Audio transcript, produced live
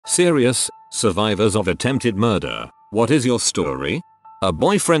Serious, survivors of attempted murder, what is your story? A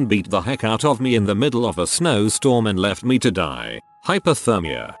boyfriend beat the heck out of me in the middle of a snowstorm and left me to die.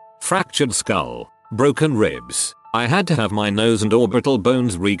 Hypothermia, fractured skull, broken ribs. I had to have my nose and orbital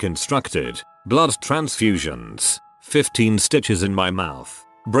bones reconstructed. Blood transfusions, 15 stitches in my mouth,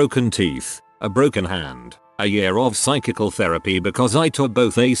 broken teeth, a broken hand, a year of psychical therapy because I tore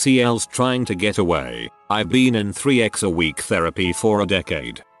both ACLs trying to get away. I've been in 3x a week therapy for a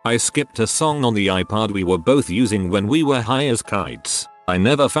decade. I skipped a song on the iPod we were both using when we were high as kites. I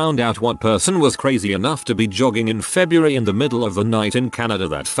never found out what person was crazy enough to be jogging in February in the middle of the night in Canada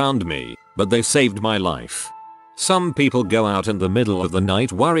that found me, but they saved my life. Some people go out in the middle of the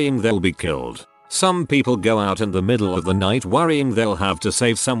night worrying they'll be killed. Some people go out in the middle of the night worrying they'll have to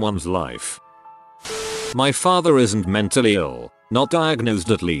save someone's life. My father isn't mentally ill, not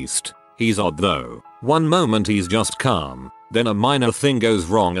diagnosed at least. He's odd though. One moment he's just calm, then a minor thing goes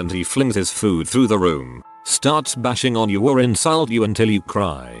wrong and he flings his food through the room, starts bashing on you or insult you until you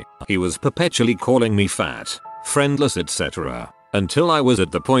cry. He was perpetually calling me fat, friendless, etc. until I was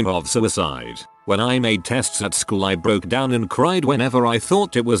at the point of suicide. When I made tests at school I broke down and cried whenever I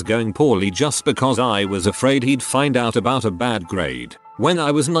thought it was going poorly just because I was afraid he'd find out about a bad grade. When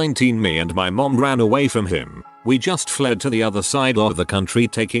I was 19 me and my mom ran away from him. We just fled to the other side of the country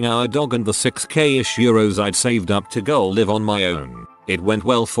taking our dog and the 6k-ish euros I'd saved up to go live on my own. It went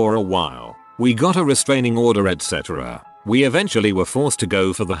well for a while. We got a restraining order etc. We eventually were forced to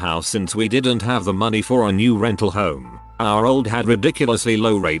go for the house since we didn't have the money for a new rental home. Our old had ridiculously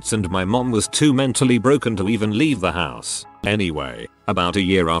low rates and my mom was too mentally broken to even leave the house. Anyway, about a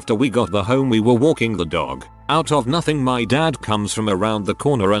year after we got the home we were walking the dog. Out of nothing my dad comes from around the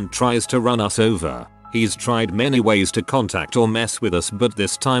corner and tries to run us over. He's tried many ways to contact or mess with us but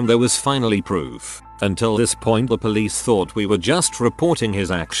this time there was finally proof. Until this point the police thought we were just reporting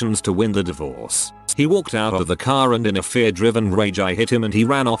his actions to win the divorce. He walked out of the car and in a fear-driven rage I hit him and he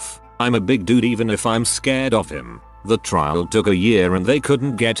ran off. I'm a big dude even if I'm scared of him. The trial took a year and they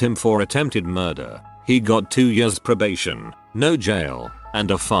couldn't get him for attempted murder. He got 2 years probation, no jail, and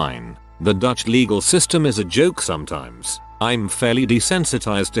a fine. The Dutch legal system is a joke sometimes. I'm fairly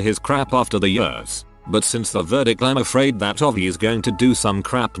desensitized to his crap after the years. But since the verdict I'm afraid that Ovi is going to do some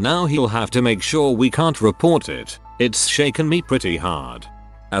crap now he'll have to make sure we can't report it. It's shaken me pretty hard.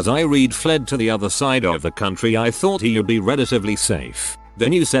 As I fled to the other side of the country I thought he'd be relatively safe.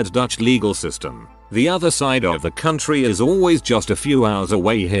 Then you said Dutch legal system. The other side of the country is always just a few hours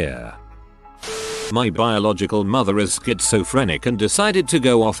away here. My biological mother is schizophrenic and decided to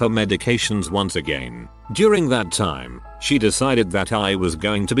go off her medications once again. During that time, she decided that I was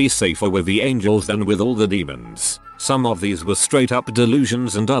going to be safer with the angels than with all the demons. Some of these were straight up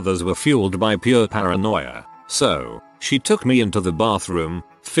delusions and others were fueled by pure paranoia. So, she took me into the bathroom,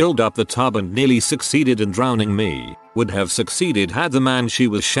 filled up the tub and nearly succeeded in drowning me. Would have succeeded had the man she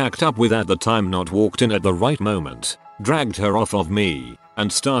was shacked up with at the time not walked in at the right moment, dragged her off of me,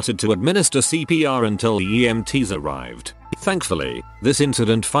 and started to administer CPR until the EMTs arrived. Thankfully, this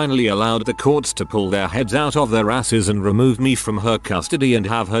incident finally allowed the courts to pull their heads out of their asses and remove me from her custody and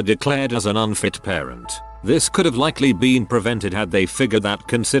have her declared as an unfit parent. This could have likely been prevented had they figured that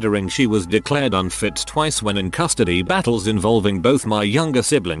considering she was declared unfit twice when in custody battles involving both my younger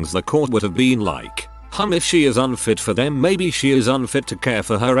siblings the court would have been like, if she is unfit for them maybe she is unfit to care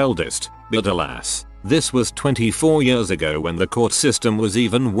for her eldest, but alas. This was 24 years ago when the court system was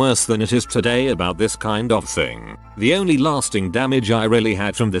even worse than it is today about this kind of thing. The only lasting damage I really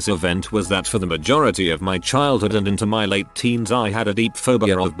had from this event was that for the majority of my childhood and into my late teens I had a deep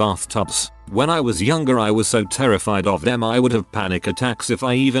phobia of bathtubs. When I was younger I was so terrified of them I would have panic attacks if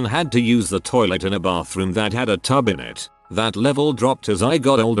I even had to use the toilet in a bathroom that had a tub in it. That level dropped as I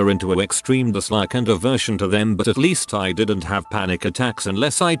got older into an extreme dislike and aversion to them but at least I didn't have panic attacks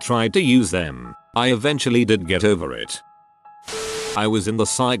unless I tried to use them. I eventually did get over it. I was in the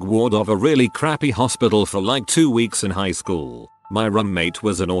psych ward of a really crappy hospital for like 2 weeks in high school. My roommate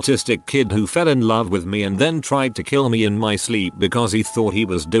was an autistic kid who fell in love with me and then tried to kill me in my sleep because he thought he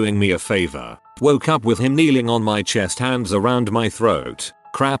was doing me a favor. Woke up with him kneeling on my chest, hands around my throat.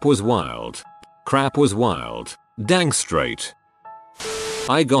 Crap was wild. Crap was wild. Dang straight.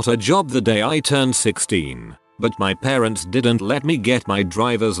 I got a job the day I turned 16. But my parents didn't let me get my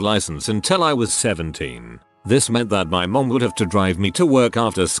driver's license until I was 17. This meant that my mom would have to drive me to work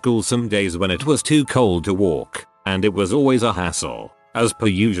after school some days when it was too cold to walk, and it was always a hassle. As per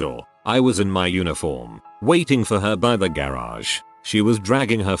usual, I was in my uniform, waiting for her by the garage. She was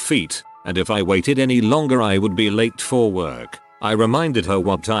dragging her feet, and if I waited any longer I would be late for work. I reminded her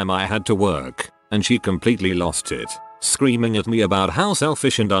what time I had to work, and she completely lost it. screaming at me about how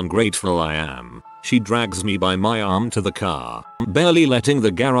selfish and ungrateful I am. She drags me by my arm to the car, barely letting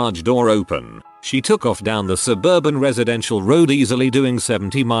the garage door open. She took off down the suburban residential road easily doing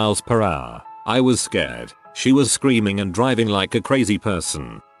 70 miles per hour. I was scared. She was screaming and driving like a crazy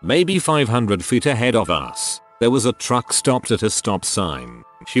person. Maybe 500 feet ahead of us, there was a truck stopped at a stop sign.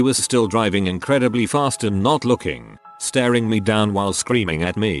 She was still driving incredibly fast and not looking, staring me down while screaming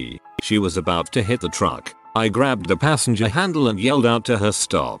at me. She was about to hit the truck. I grabbed the passenger handle and yelled out to her,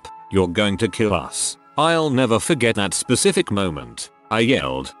 "Stop. You're going to kill us." I'll never forget that specific moment. I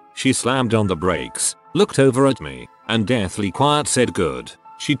yelled. She slammed on the brakes, looked over at me, and deathly quiet said good.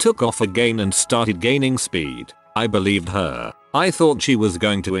 She took off again and started gaining speed. I believed her. I thought she was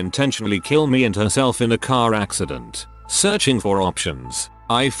going to intentionally kill me and herself in a car accident. Searching for options,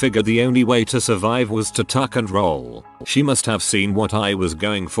 I figured the only way to survive was to tuck and roll. She must have seen what I was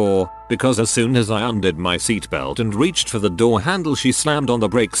going for, because as soon as I undid my seatbelt and reached for the door handle, she slammed on the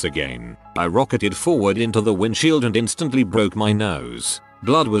brakes again. I rocketed forward into the windshield and instantly broke my nose.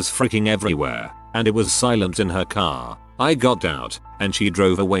 Blood was freaking everywhere, and it was silent in her car. I got out, and she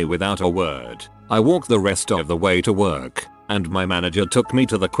drove away without a word. I walked the rest of the way to work, and my manager took me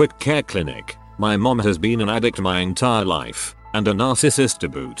to the quick care clinic. My mom has been an addict my entire life, and a narcissist to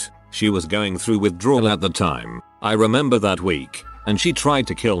boot. She was going through withdrawal at the time. I remember that week, and she tried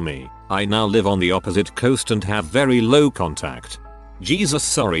to kill me. I now live on the opposite coast and have very low contact. Jesus,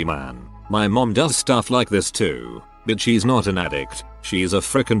 sorry man. My mom does stuff like this too, but she's not an addict. She's a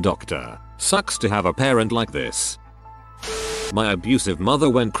frickin' doctor. Sucks to have a parent like this. My abusive mother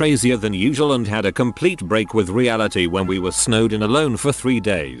went crazier than usual and had a complete break with reality when we were snowed in alone for 3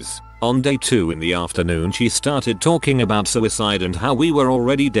 days. On day 2 in the afternoon, she started talking about suicide and how we were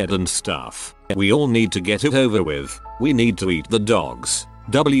already dead and stuff. We all need to get it over with. We need to eat the dogs.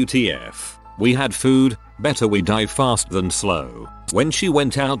 WTF. We had food. Better we die fast than slow. When she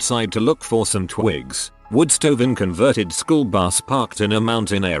went outside to look for some twigs, wood stove and converted school bus parked in a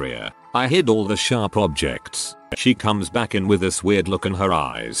mountain area, I hid all the sharp objects. She comes back in with this weird look in her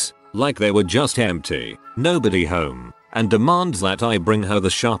eyes, like they were just empty, nobody home, and demands that I bring her the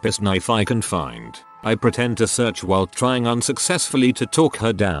sharpest knife I can find. I pretend to search while trying unsuccessfully to talk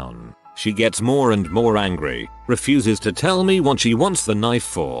her down. She gets more and more angry, refuses to tell me what she wants the knife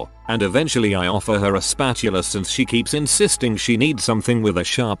for, and eventually I offer her a spatula since she keeps insisting she needs something with a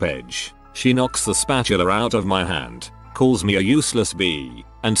sharp edge. She knocks the spatula out of my hand, calls me a useless bee,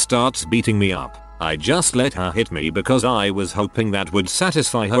 and starts beating me up. I just let her hit me because I was hoping that would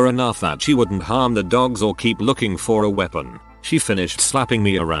satisfy her enough that she wouldn't harm the dogs or keep looking for a weapon. She finished slapping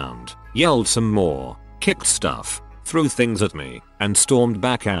me around, yelled some more, kicked stuff, threw things at me, and stormed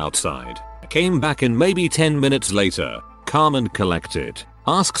back outside. Came back in maybe 10 minutes later, calm and collected,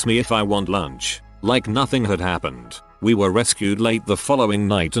 asks me if I want lunch, like nothing had happened. We were rescued late the following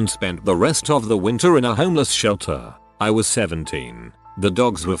night and spent the rest of the winter in a homeless shelter. I was 17. The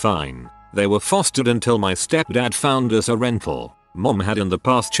dogs were fine. They were fostered until my stepdad found us a rental. Mom had in the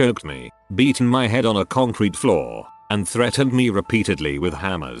past choked me, beaten my head on a concrete floor, and threatened me repeatedly with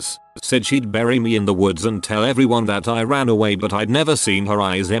hammers. Said she'd bury me in the woods and tell everyone that I ran away, but I'd never seen her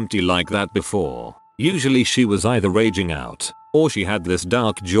eyes empty like that before. Usually she was either raging out, or she had this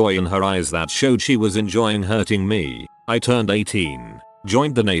dark joy in her eyes that showed she was enjoying hurting me. I turned 18,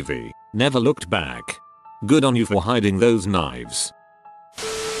 joined the Navy, never looked back. Good on you for hiding those knives.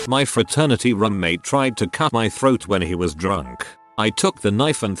 My fraternity roommate tried to cut my throat when he was drunk. I took the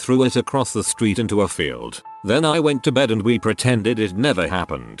knife and threw it across the street into a field. Then I went to bed and we pretended it never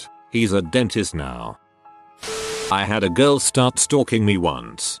happened. He's a dentist now. I had a girl start stalking me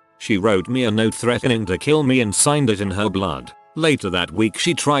once. She wrote me a note threatening to kill me and signed it in her blood. Later that week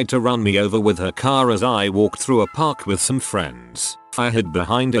she tried to run me over with her car as I walked through a park with some friends. I hid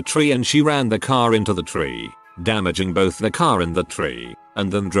behind a tree and she ran the car into the tree, damaging both the car and the tree, and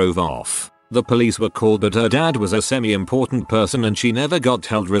then drove off. The police were called, but her dad was a semi-important person and she never got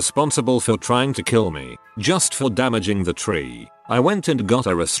held responsible for trying to kill me, just for damaging the tree. I went and got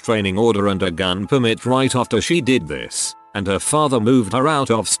a restraining order and a gun permit right after she did this, and her father moved her out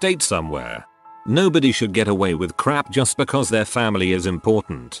of state somewhere. Nobody should get away with crap just because their family is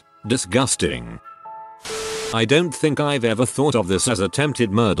important. Disgusting. I don't think I've ever thought of this as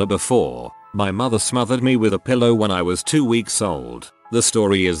attempted murder before. My mother smothered me with a pillow when I was 2 weeks old. The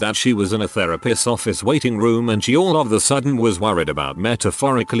story is that she was in a therapist's office waiting room and she all of a sudden was worried about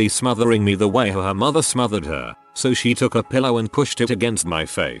metaphorically smothering me the way her mother smothered her. So she took a pillow and pushed it against my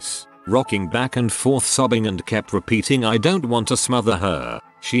face, rocking back and forth sobbing, and kept repeating, "I don't want to smother her."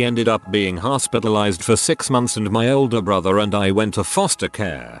 She ended up being hospitalized for 6 months and my older brother and I went to foster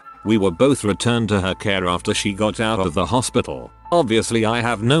care. We were both returned to her care after she got out of the hospital. Obviously I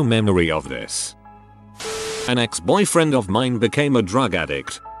have no memory of this. An ex-boyfriend of mine became a drug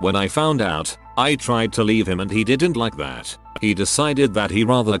addict. When I found out, I tried to leave him and he didn't like that. He decided that he'd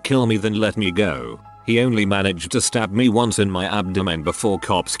rather kill me than let me go. He only managed to stab me once in my abdomen before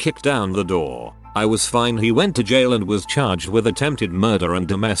cops kicked down the door. I was fine. He went to jail and was charged with attempted murder and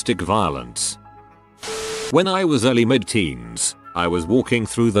domestic violence. When I was early mid-teens, I was walking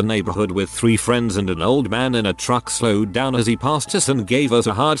through the neighborhood with 3 friends and an old man in a truck slowed down as he passed us and gave us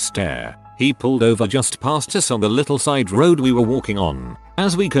a hard stare. He pulled over just past us on the little side road we were walking on.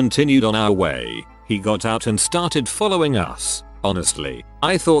 As we continued on our way, he got out and started following us. Honestly,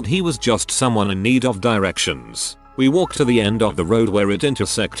 I thought he was just someone in need of directions. We walked to the end of the road where it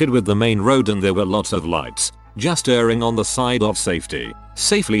intersected with the main road and there were lots of lights, just erring on the side of safety,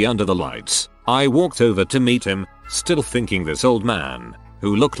 safely under the lights. I walked over to meet him, still thinking this old man,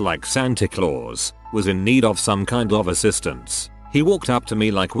 who looked like Santa Claus, was in need of some kind of assistance. He walked up to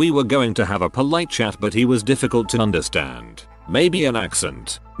me like we were going to have a polite chat, but he was difficult to understand. Maybe an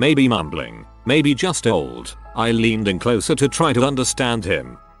accent, maybe mumbling, maybe just old. I leaned in closer to try to understand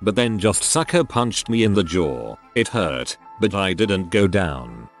him, but then just sucker punched me in the jaw. It hurt, but I didn't go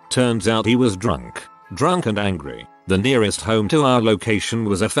down. Turns out he was drunk and angry. The nearest home to our location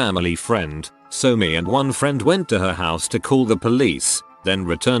was a family friend, so me and one friend went to her house to call the police, then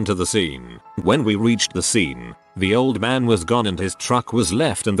returned to the scene. When we reached the scene, the old man was gone and his truck was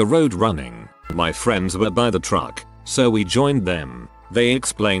left in the road running. My friends were by the truck, so we joined them. They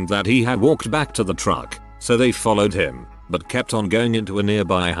explained that he had walked back to the truck, so they followed him, but kept on going into a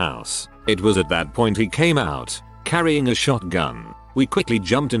nearby house. It was at that point he came out, carrying a shotgun. We quickly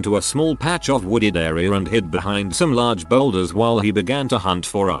jumped into a small patch of wooded area and hid behind some large boulders while he began to hunt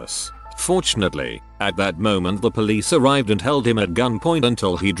for us. Fortunately, at that moment the police arrived and held him at gunpoint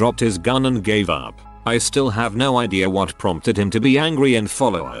until he dropped his gun and gave up. I still have no idea what prompted him to be angry and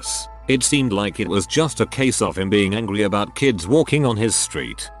follow us. It seemed like it was just a case of him being angry about kids walking on his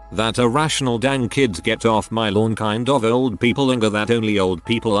street. That irrational dang kids get off my lawn kind of old people anger that only old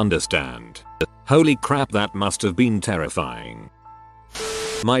people understand. Holy crap, that must have been terrifying.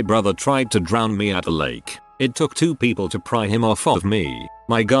 My brother tried to drown me at a lake. It took 2 people to pry him off of me.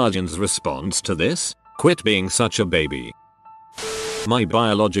 My guardian's response to this? Quit being such a baby. My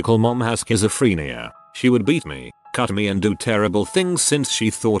biological mom has schizophrenia. She would beat me, cut me and do terrible things since she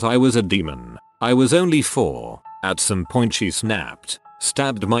thought I was a demon. I was only 4. At some point she snapped,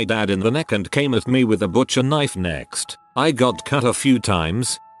 stabbed my dad in the neck and came at me with a butcher knife next. I got cut a few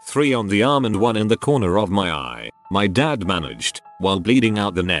times, 3 on the arm and 1 in the corner of my eye. My dad managed, while bleeding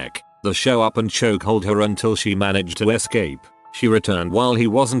out the neck, to show up and chokehold her until she managed to escape. She returned while he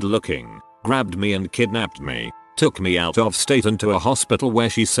wasn't looking, grabbed me and kidnapped me, took me out of state and to a hospital where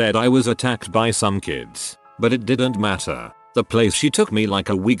she said I was attacked by some kids. But it didn't matter. The place she took me like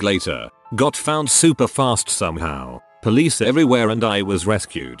a week later, got found super fast somehow. Police everywhere and I was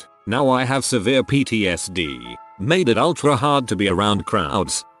rescued. Now I have severe PTSD. Made it ultra hard to be around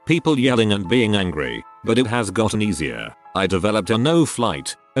crowds, people yelling and being angry, but it has gotten easier. I developed a no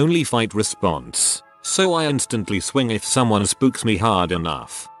flight, only fight response. So I instantly swing if someone spooks me hard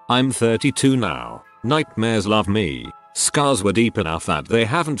enough. I'm 32 now. Nightmares love me. Scars were deep enough that they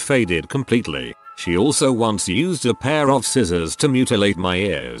haven't faded completely. She also once used a pair of scissors to mutilate my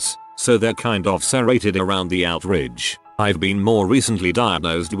ears, so they're kind of serrated around the outridge. I've been more recently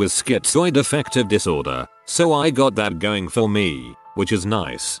diagnosed with schizoid affective disorder, so I got that going for me, which is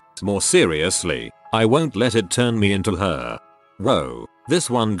nice. More seriously, I won't let it turn me into her. Whoa, this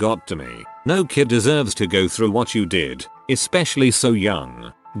one got to me. No kid deserves to go through what you did, especially so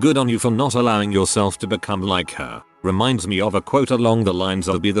young. Good on you for not allowing yourself to become like her. Reminds me of a quote along the lines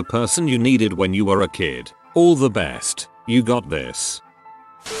of be the person you needed when you were a kid. All the best. You got this.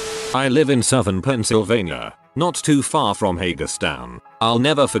 I live in southern Pennsylvania, not too far from Hagerstown. I'll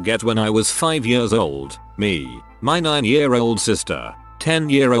never forget when I was 5 years old. Me, my 9-year-old sister,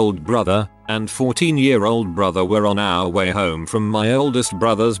 10-year-old brother, and 14-year-old brother were on our way home from my oldest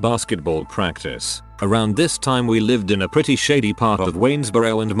brother's basketball practice. Around this time we lived in a pretty shady part of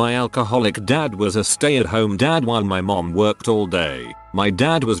Waynesboro and my alcoholic dad was a stay-at-home dad while my mom worked all day. My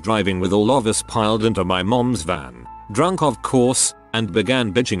dad was driving with all of us piled into my mom's van, drunk of course, and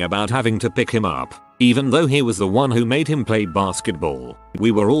began bitching about having to pick him up, even though he was the one who made him play basketball. We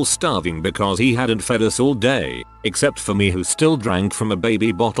were all starving because he hadn't fed us all day, except for me who still drank from a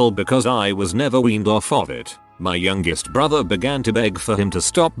baby bottle because I was never weaned off of it. My youngest brother began to beg for him to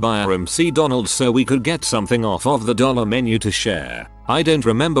stop by our McDonald's so we could get something off of the dollar menu to share. I don't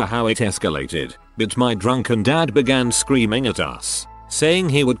remember how it escalated, but my drunken dad began screaming at us, saying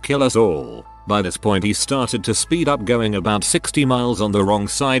he would kill us all. By this point he started to speed up, going about 60 miles on the wrong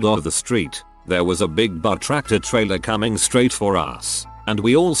side of the street. There was a big butt tractor trailer coming straight for us, and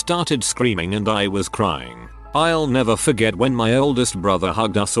we all started screaming and I was crying. I'll never forget when my oldest brother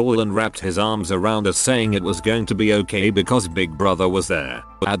hugged us all and wrapped his arms around us, saying it was going to be okay because Big Brother was there.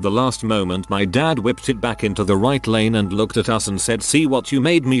 At the last moment my dad whipped it back into the right lane and looked at us and said, "See what you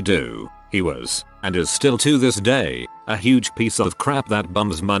made me do." He was, and is still to this day, a huge piece of crap that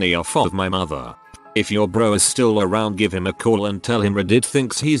bums money off of my mother. If your bro is still around, give him a call and tell him Reddit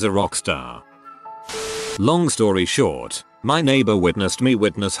thinks he's a rock star. Long story short, my neighbor witnessed me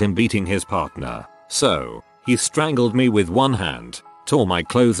witness him beating his partner. So, he strangled me with one hand, tore my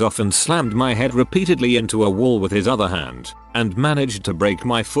clothes off and slammed my head repeatedly into a wall with his other hand, and managed to break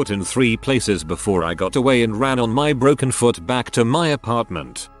my foot in 3 places before I got away and ran on my broken foot back to my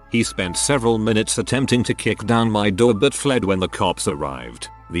apartment. He spent several minutes attempting to kick down my door but fled when the cops arrived.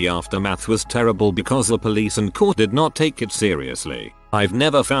 The aftermath was terrible because the police and court did not take it seriously. I've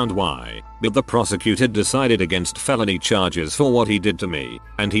never found why, but the prosecutor decided against felony charges for what he did to me,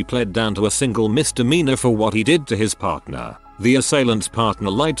 and he pled down to a single misdemeanor for what he did to his partner. The assailant's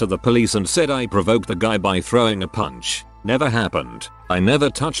partner lied to the police and said I provoked the guy by throwing a punch. Never happened. I never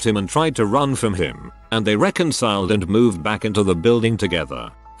touched him and tried to run from him, and they reconciled and moved back into the building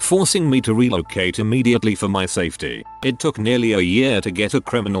together, forcing me to relocate immediately for my safety. It took nearly a year to get a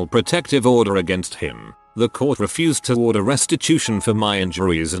criminal protective order against him. The court refused to order restitution for my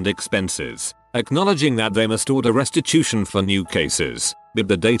injuries and expenses, acknowledging that they must order restitution for new cases, but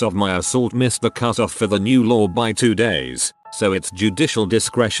the date of my assault missed the cutoff for the new law by 2 days, so it's judicial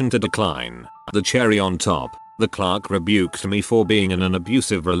discretion to decline. The cherry on top, the clerk rebuked me for being in an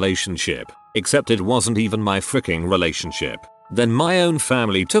abusive relationship, except it wasn't even my freaking relationship. Then my own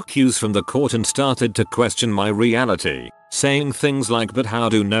family took cues from the court and started to question my reality, saying things like, "But how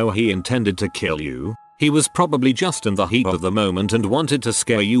do you know he intended to kill you? He was probably just in the heat of the moment and wanted to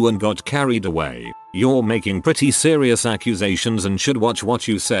scare you and got carried away. You're making pretty serious accusations and should watch what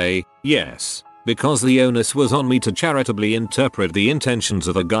you say." Yes, because the onus was on me to charitably interpret the intentions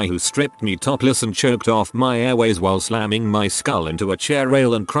of a guy who stripped me topless and choked off my airways while slamming my skull into a chair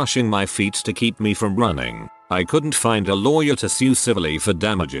rail and crushing my feet to keep me from running. I couldn't find a lawyer to sue civilly for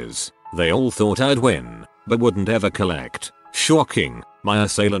damages. They all thought I'd win, but wouldn't ever collect. Shocking. My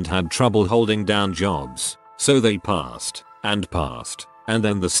assailant had trouble holding down jobs, so they passed, and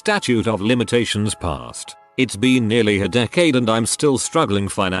then the statute of limitations passed. It's been nearly a decade and I'm still struggling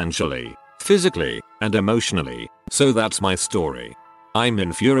financially, physically, and emotionally, so that's my story. I'm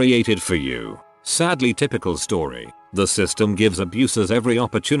infuriated for you. Sadly, typical story. The system gives abusers every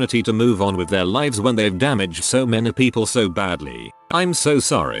opportunity to move on with their lives when they've damaged so many people so badly. I'm so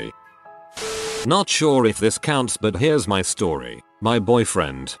sorry. Not sure if this counts, but here's my story. My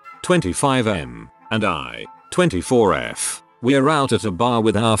boyfriend, 25M, and I, 24F, we're out at a bar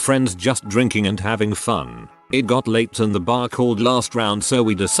with our friends just drinking and having fun. It got late and the bar called last round, so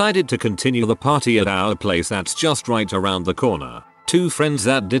we decided to continue the party at our place that's just right around the corner. 2 friends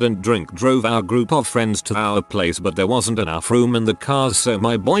that didn't drink drove our group of friends to our place, but there wasn't enough room in the cars, so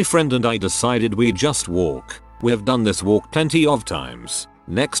my boyfriend and I decided we'd just walk. We've done this walk plenty of times.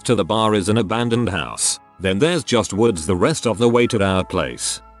 Next to the bar is an abandoned house. Then there's just woods the rest of the way to our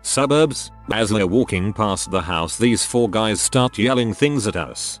place. Suburbs. As we're walking past the house, these 4 guys start yelling things at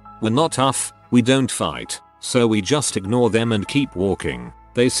us. We're not tough, we don't fight, so we just ignore them and keep walking.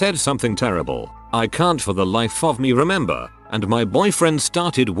 They said something terrible. I can't for the life of me remember, and my boyfriend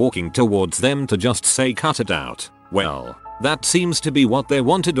started walking towards them to just say cut it out. Well, that seems to be what they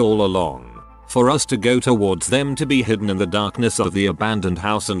wanted all along. For us to go towards them to be hidden in the darkness of the abandoned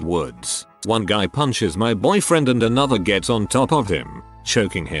house and woods. One guy punches my boyfriend and another gets on top of him,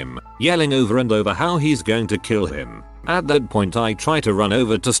 choking him, yelling over and over how he's going to kill him. At that point I tried to run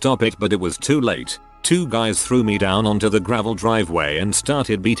over to stop it, but it was too late. 2 guys threw me down onto the gravel driveway and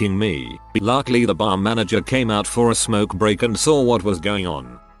started beating me. Luckily the bar manager came out for a smoke break and saw what was going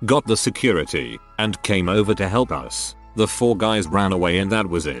on, got the security, and came over to help us. The 4 guys ran away and that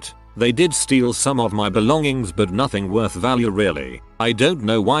was it. They did steal some of my belongings, but nothing worth value really. I don't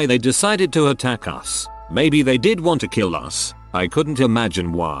know why they decided to attack us. Maybe they did want to kill us. I couldn't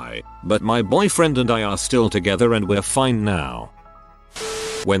imagine why. But my boyfriend and I are still together and we're fine now.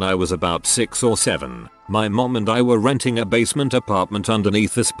 When I was about 6 or 7, my mom and I were renting a basement apartment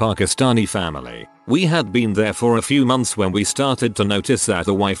underneath this Pakistani family. We had been there for a few months when we started to notice that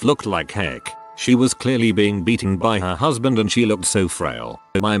the wife looked like heck. She was clearly being beaten by her husband and she looked so frail.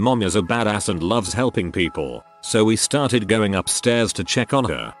 My mom is a badass and loves helping people, so we started going upstairs to check on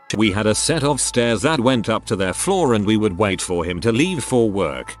her. We had a set of stairs that went up to their floor and we would wait for him to leave for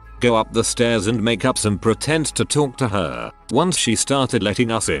work, go up the stairs and make up some pretense to talk to her. Once she started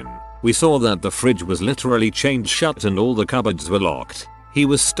letting us in, we saw that the fridge was literally chained shut and all the cupboards were locked. He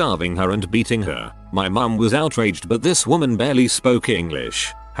was starving her and beating her. My mum was outraged, but this woman barely spoke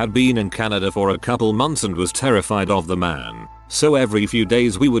English, had been in Canada for a couple months and was terrified of the man. So every few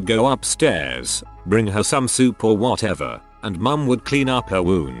days we would go upstairs, bring her some soup or whatever, and mum would clean up her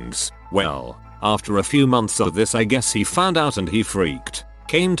wounds. Well, after a few months of this I guess he found out and he freaked.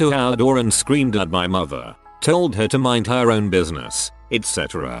 Came to our door and screamed at my mother. Told her to mind her own business,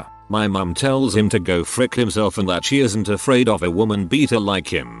 etc. My mum tells him to go frick himself and that she isn't afraid of a woman beater like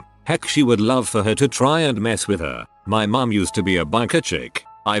him. Heck, she would love for her to try and mess with her. My mum used to be a biker chick.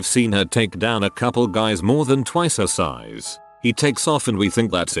 I've seen her take down a couple guys more than twice her size. He takes off and we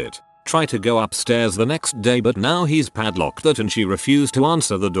think that's it. Try to go upstairs the next day, but now he's padlocked it and she refused to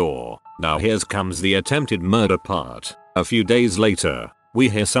answer the door. Now here comes the attempted murder part. A few days later, we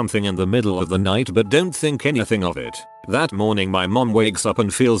hear something in the middle of the night but don't think anything of it. That morning my mom wakes up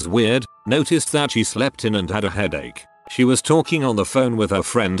and feels weird, noticed that she slept in and had a headache. She was talking on the phone with her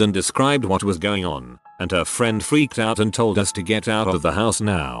friend and described what was going on, and her friend freaked out and told us to get out of the house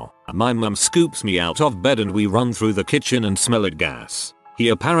now. My mum scoops me out of bed and we run through the kitchen and smell it gas. He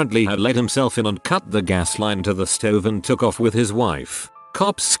apparently had let himself in and cut the gas line to the stove and took off with his wife.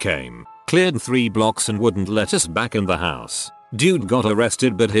 Cops came, cleared 3 blocks and wouldn't let us back in the house. Dude got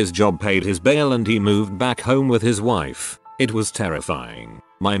arrested but his job paid his bail and he moved back home with his wife. It was terrifying.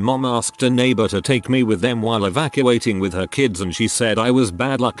 My mom asked a neighbor to take me with them while evacuating with her kids and she said I was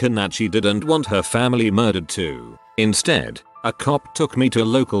bad luck and that she didn't want her family murdered too. Instead, a cop took me to a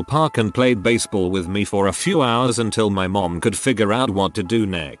local park and played baseball with me for a few hours until my mom could figure out what to do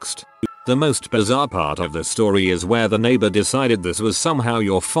next. The most bizarre part of the story is where the neighbor decided this was somehow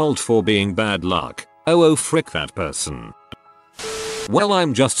your fault for being bad luck. Oh frick that person. Well,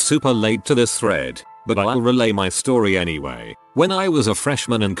 I'm just super late to this thread, but I'll relay my story anyway. When I was a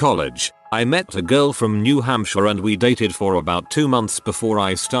freshman in college, I met a girl from New Hampshire and we dated for about 2 months before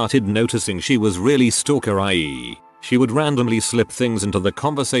I started noticing she was really stalker, i.e. she would randomly slip things into the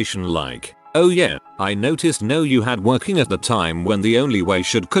conversation like, oh yeah, I noticed you had working at the time, when the only way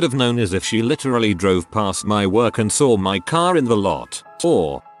she could have known is if she literally drove past my work and saw my car in the lot.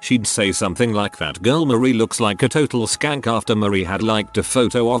 Or, she'd say something like, that girl Marie looks like a total skank, after Marie had liked a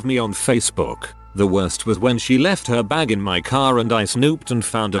photo of me on Facebook. The worst was when she left her bag in my car and I snooped and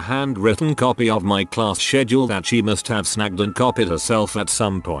found a handwritten copy of my class schedule that she must have snagged and copied herself at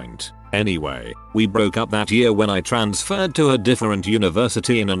some point. Anyway, we broke up that year when I transferred to a different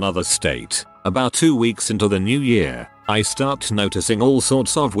university in another state. About 2 weeks into the new year, I start noticing all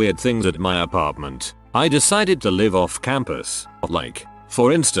sorts of weird things at my apartment. I decided to live off campus. Like,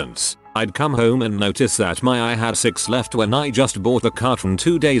 for instance, I'd come home and notice that I had 6 left when I just bought a carton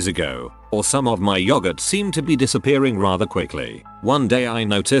 2 days ago, or some of my yogurt seemed to be disappearing rather quickly. One day I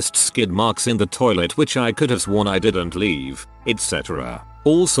noticed skid marks in the toilet which I could have sworn I didn't leave, etc.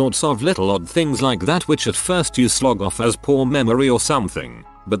 All sorts of little odd things like that which at first you slog off as poor memory or something,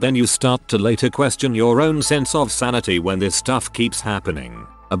 but then you start to later question your own sense of sanity when this stuff keeps happening.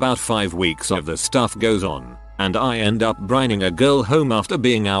 About 5 weeks of this stuff goes on, and I end up bringing a girl home after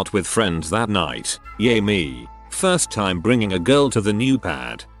being out with friends that night. Yay me. First time bringing a girl to the new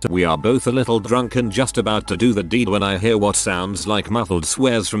pad. We are both a little drunk and just about to do the deed when I hear what sounds like muffled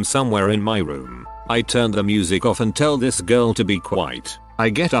swears from somewhere in my room. I turn the music off and tell this girl to be quiet. I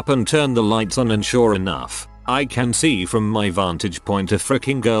get up and turn the lights on and sure enough, I can see from my vantage point a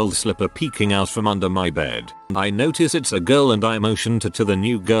freaking girl's slipper peeking out from under my bed. I notice it's a girl and I motion to the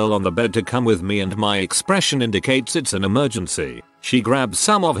new girl on the bed to come with me and my expression indicates it's an emergency. She grabs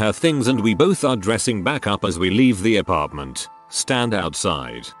some of her things and we both are dressing back up as we leave the apartment, stand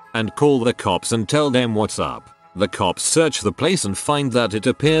outside, and call the cops and tell them what's up. The cops search the place and find that it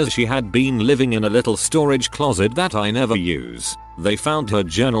appears she had been living in a little storage closet that I never use. They found her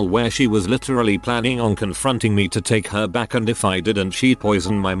journal where she was literally planning on confronting me to take her back, and if I didn't she'd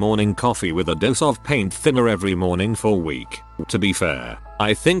poison my morning coffee with a dose of paint thinner every morning for a week. To be fair,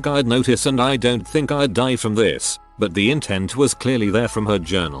 I think I'd notice and I don't think I'd die from this, but the intent was clearly there from her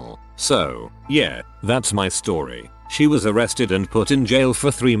journal. So, yeah, that's my story. She was arrested and put in jail for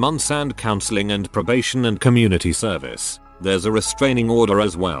 3 months and counseling and probation and community service. There's a restraining order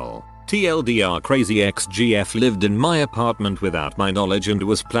as well. TLDR, Crazy XGF lived in my apartment without my knowledge and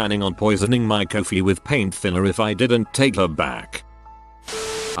was planning on poisoning my coffee with paint thinner if I didn't take her back.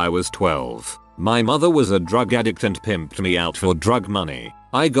 I was 12. My mother was a drug addict and pimped me out for drug money.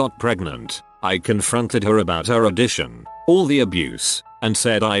 I got pregnant. I confronted her about her addiction, all the abuse, and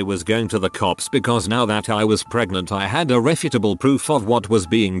said I was going to the cops because now that I was pregnant I had irrefutable proof of what was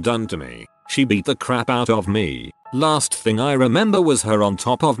being done to me. She beat the crap out of me. Last thing I remember was her on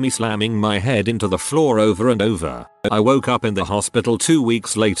top of me slamming my head into the floor over and over. I woke up in the hospital 2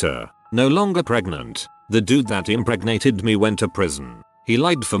 weeks later, no longer pregnant. The dude that impregnated me went to prison. He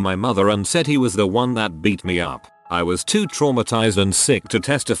lied for my mother and said he was the one that beat me up. I was too traumatized and sick to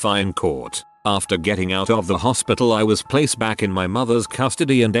testify in court. After getting out of the hospital I was placed back in my mother's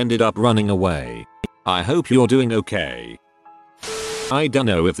custody and ended up running away. I hope you're doing okay. I don't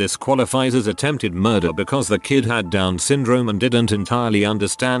know if this qualifies as attempted murder because the kid had Down syndrome and didn't entirely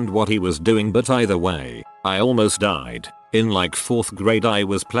understand what he was doing, but either way, I almost died. In like 4th grade I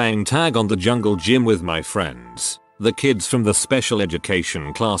was playing tag on the jungle gym with my friends. The kids from the special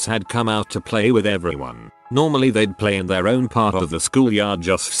education class had come out to play with everyone. Normally they'd play in their own part of the schoolyard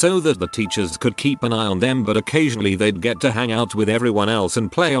just so that the teachers could keep an eye on them, but occasionally they'd get to hang out with everyone else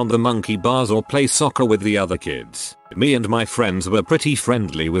and play on the monkey bars or play soccer with the other kids. Me and my friends were pretty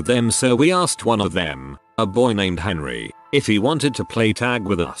friendly with them, so we asked one of them, a boy named Henry, if he wanted to play tag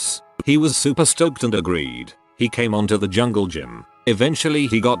with us. He was super stoked and agreed. He came onto the jungle gym. Eventually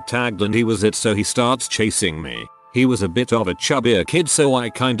he got tagged and he was it, so he starts chasing me. He was a bit of a chubbier kid, so I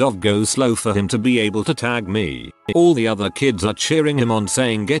kind of go slow for him to be able to tag me. All the other kids are cheering him on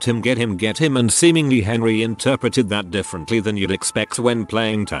saying get him, get him, get him, and seemingly Henry interpreted that differently than you'd expect when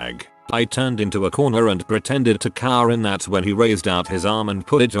playing tag. I turned into a corner and pretended to cower, and that's when he raised out his arm and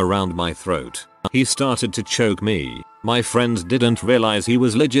put it around my throat. He started to choke me. My friends didn't realize he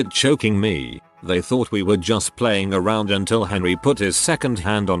was legit choking me. They thought we were just playing around until Henry put his second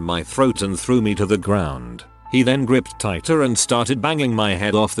hand on my throat and threw me to the ground. He then gripped tighter and started banging my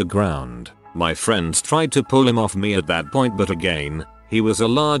head off the ground. My friends tried to pull him off me at that point, but again, he was a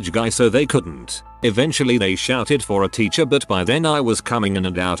large guy so they couldn't. Eventually they shouted for a teacher, but by then I was coming in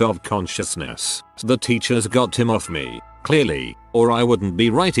and out of consciousness. The teachers got him off me, clearly, or I wouldn't be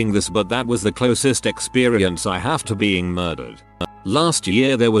writing this, but that was the closest experience I have to being murdered. Last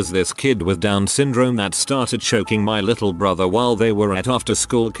year there was this kid with Down syndrome that started choking my little brother while they were at after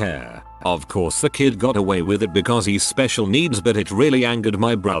school care. Of course the kid got away with it because he's special needs, but it really angered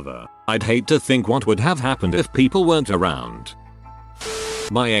my brother. I'd hate to think what would have happened if people weren't around.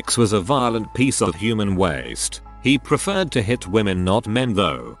 My ex was a violent piece of human waste. He preferred to hit women, not men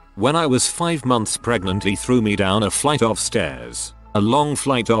though. When I was 5 months pregnant he threw me down a flight of stairs. A long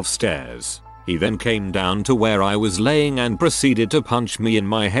flight of stairs. He then came down to where I was laying and proceeded to punch me in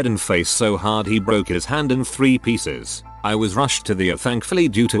my head and face so hard he broke his hand in 3 pieces. I was rushed to the ER thankfully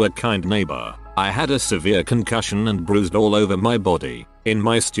due to a kind neighbor. I had a severe concussion and bruised all over my body. In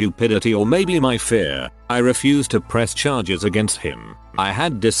my stupidity, or maybe my fear, I refused to press charges against him. I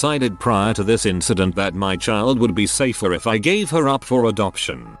had decided prior to this incident that my child would be safer if I gave her up for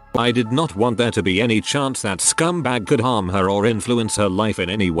adoption. I did not want there to be any chance that scumbag could harm her or influence her life in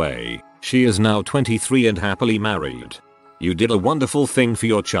any way. She is now 23 and happily married. You did a wonderful thing for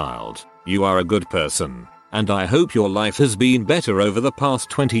your child. You are a good person. And I hope your life has been better over the past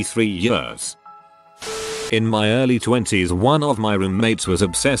 23 years. In my early 20s, one of my roommates was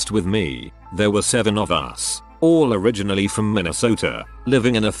obsessed with me. There were 7 of us, all originally from Minnesota,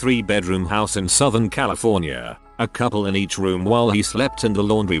 living in a 3-bedroom house in Southern California, a couple in each room while he slept in the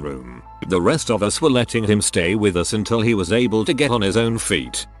laundry room. The rest of us were letting him stay with us until he was able to get on his own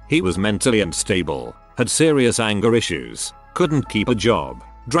feet. He was mentally unstable, had serious anger issues, couldn't keep a job,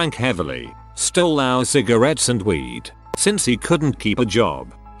 drank heavily, stole our cigarettes and weed. Since he couldn't keep a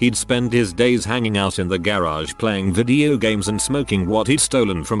job, he'd spend his days hanging out in the garage playing video games and smoking what he'd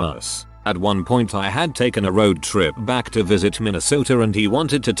stolen from us. At one point I had taken a road trip back to visit Minnesota and he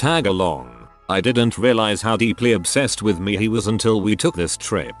wanted to tag along. I didn't realize how deeply obsessed with me he was until we took this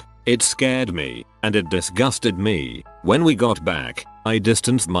trip. It scared me, and it disgusted me. When we got back, I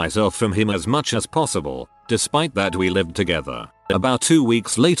distanced myself from him as much as possible, despite that we lived together. About 2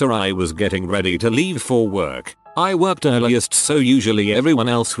 weeks later I was getting ready to leave for work. I worked earliest, so usually everyone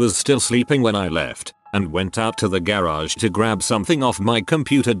else was still sleeping when I left, and went out to the garage to grab something off my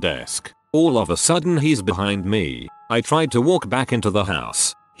computer desk. All of a sudden he's behind me. I tried to walk back into the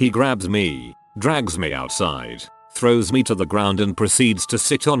house. He grabs me, drags me outside, throws me to the ground and proceeds to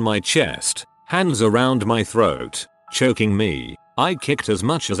sit on my chest, hands around my throat, choking me. I kicked as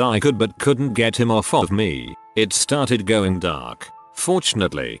much as I could but couldn't get him off of me. It started going dark.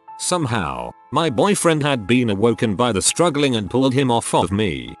 Fortunately, somehow, my boyfriend had been awoken by the struggling and pulled him off of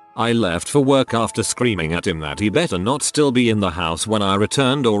me. I left for work after screaming at him that he better not still be in the house when I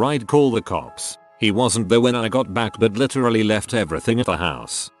returned or I'd call the cops. He wasn't there when I got back but literally left everything at the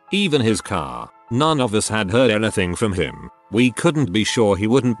house, even his car. None of us had heard anything from him. We couldn't be sure he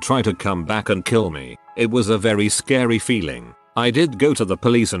wouldn't try to come back and kill me. It was a very scary feeling. I did go to the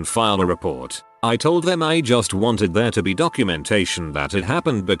police and file a report. I told them I just wanted there to be documentation that it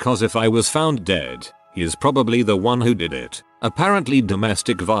happened because if I was found dead, he is probably the one who did it. Apparently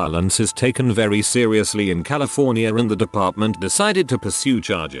domestic violence is taken very seriously in California and the department decided to pursue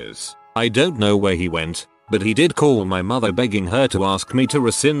charges. I don't know where he went, but he did call my mother begging her to ask me to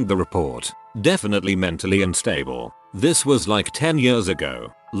rescind the report. Definitely mentally unstable. This was like 10 years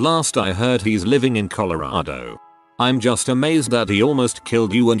ago. Last I heard he's living in Colorado. I'm just amazed that he almost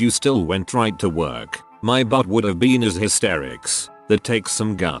killed you and you still went right to work. My butt would have been his hysterics. That takes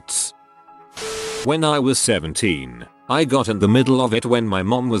some guts. When I was 17, I got in the middle of it when my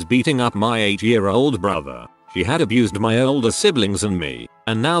mom was beating up my 8-year-old brother. She had abused my older siblings and me,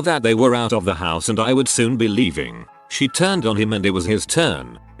 and now that they were out of the house and I would soon be leaving, she turned on him and it was his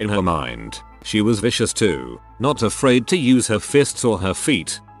turn. In her mind, she was vicious too, not afraid to use her fists or her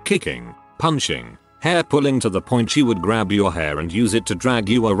feet, kicking, punching, hair pulling to the point she would grab your hair and use it to drag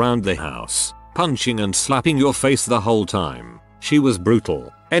you around the house, punching and slapping your face the whole time. She was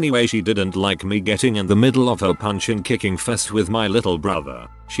brutal. Anyway, she didn't like me getting in the middle of her punch and kicking fest with my little brother.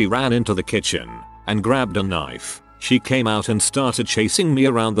 She ran into the kitchen and grabbed a knife. She came out and started chasing me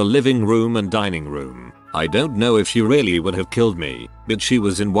around the living room and dining room. I don't know if she really would have killed me, but she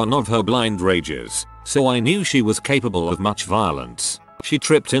was in one of her blind rages, so I knew she was capable of much violence. She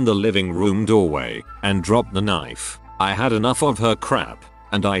tripped in the living room doorway and dropped the knife. I had enough of her crap,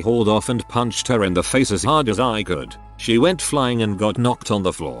 and I hauled off and punched her in the face as hard as I could. She went flying and got knocked on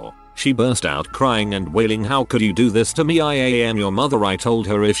the floor. She burst out crying and wailing, "How could you do this to me? I am your mother." I told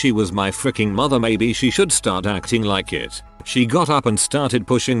her if she was my freaking mother maybe she should start acting like it. She got up and started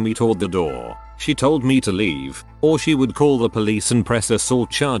pushing me toward the door. She told me to leave, or she would call the police and press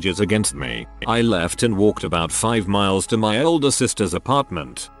assault charges against me. I left and walked about 5 miles to my older sister's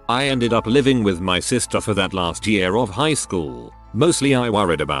apartment. I ended up living with my sister for that last year of high school. Mostly I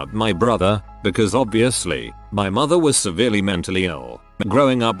worried about my brother, because obviously, my mother was severely mentally ill.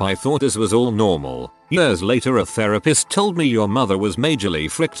 Growing up I thought this was all normal. Years later a therapist told me your mother was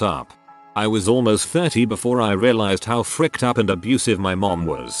majorly fricked up. I was almost 30 before I realized how fricked up and abusive my mom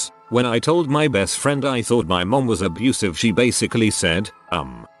was. When I told my best friend I thought my mom was abusive, she basically said,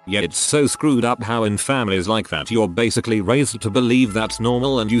 yeah, it's so screwed up how in families like that you're basically raised to believe that's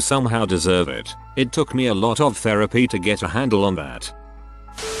normal and you somehow deserve it. It took me a lot of therapy to get a handle on that.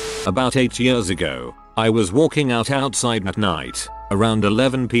 About 8 years ago, I was walking outside at night, around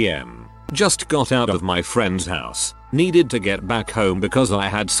 11 PM. Just got out of my friend's house. Needed to get back home because I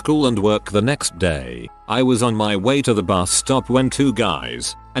had school and work the next day. I was on my way to the bus stop when 2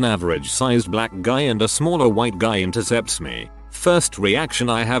 guys, an average sized black guy and a smaller white guy, intercepts me. First reaction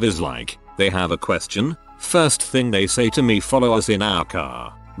I have is like, they have a question? First thing they say to me, "Follow us in our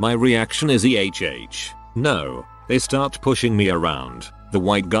car." My reaction is EHH. No. They start pushing me around, the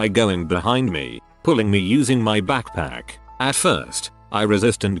white guy going behind me, pulling me using my backpack. At first, I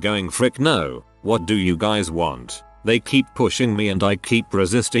resist and going, "Frick no, what do you guys want?" They keep pushing me and I keep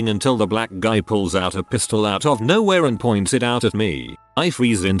resisting until the black guy pulls out a pistol out of nowhere and points it out at me. I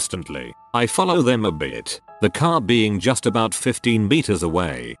freeze instantly. I follow them a bit, the car being just about 15 meters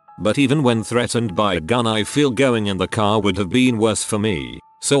away. But even when threatened by a gun I feel going in the car would have been worse for me,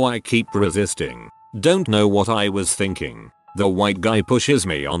 so I keep resisting. Don't know what I was thinking. The white guy pushes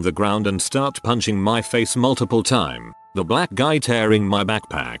me on the ground and starts punching my face multiple times. The black guy tearing my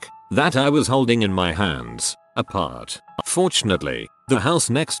backpack, that I was holding in my hands, apart. Fortunately, the house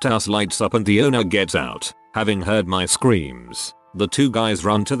next house lights up and the owner gets out, having heard my screams. The 2 guys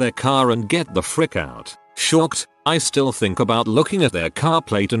run to their car and get the frick out. Shocked, I still think about looking at their car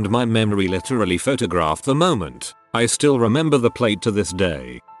plate and my memory literally photographed the moment. I still remember the plate to this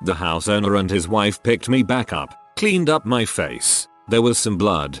day. The house owner and his wife picked me back up, cleaned up my face, there was some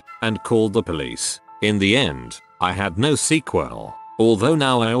blood, and called the police. In the end, I had no sequel, although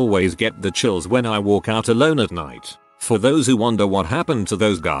now I always get the chills when I walk out alone at night. For those who wonder what happened to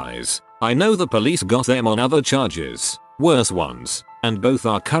those guys, I know the police got them on other charges, worse ones, and both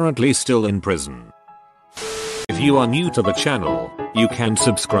are currently still in prison. If you are new to the channel, you can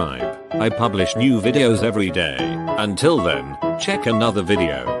subscribe. I publish new videos every day. Until then, check another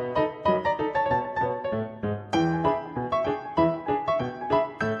video.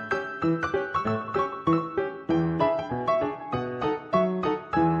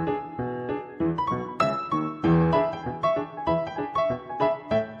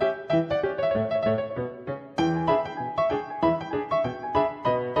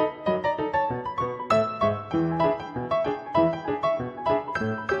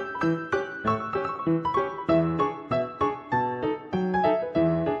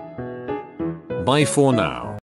 Bye for now.